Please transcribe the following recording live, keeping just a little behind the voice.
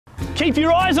Keep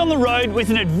your eyes on the road with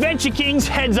an Adventure Kings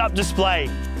heads-up display.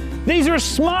 These are a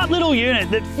smart little unit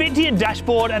that fit to your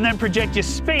dashboard and then project your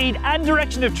speed and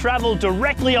direction of travel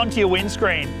directly onto your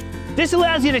windscreen. This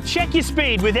allows you to check your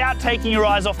speed without taking your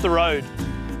eyes off the road.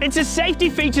 It's a safety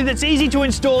feature that's easy to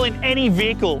install in any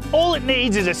vehicle. All it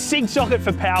needs is a SIG socket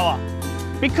for power.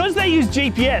 Because they use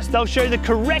GPS, they'll show the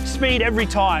correct speed every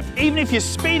time, even if your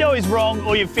speedo is wrong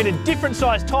or you've fitted different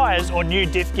sized tyres or new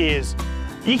diff gears.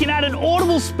 You can add an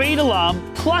audible speed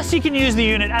alarm, plus you can use the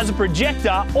unit as a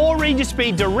projector or read your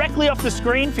speed directly off the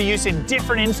screen for use in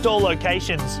different install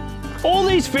locations. All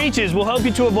these features will help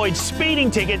you to avoid speeding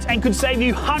tickets and could save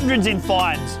you hundreds in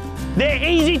fines. They're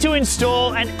easy to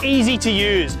install and easy to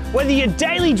use. Whether you're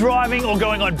daily driving or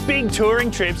going on big touring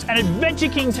trips, an Adventure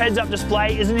Kings heads-up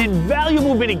display is an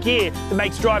invaluable bit of gear that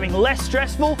makes driving less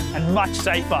stressful and much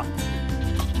safer.